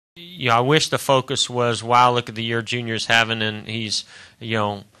I wish the focus was, wow, look at the year Junior's having, and he's,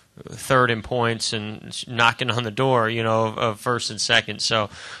 third in points and knocking on the door, of first and second. So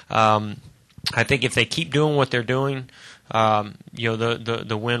I think if they keep doing what they're doing,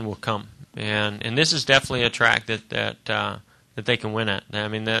 the win will come. And this is definitely a track that they can win at. I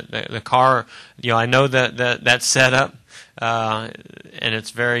mean, the car, I know that setup, and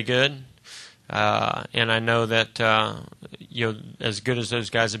it's very good. And I know that as good as those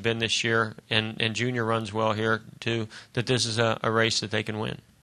guys have been this year, and Junior runs well here too, that this is a race that they can win.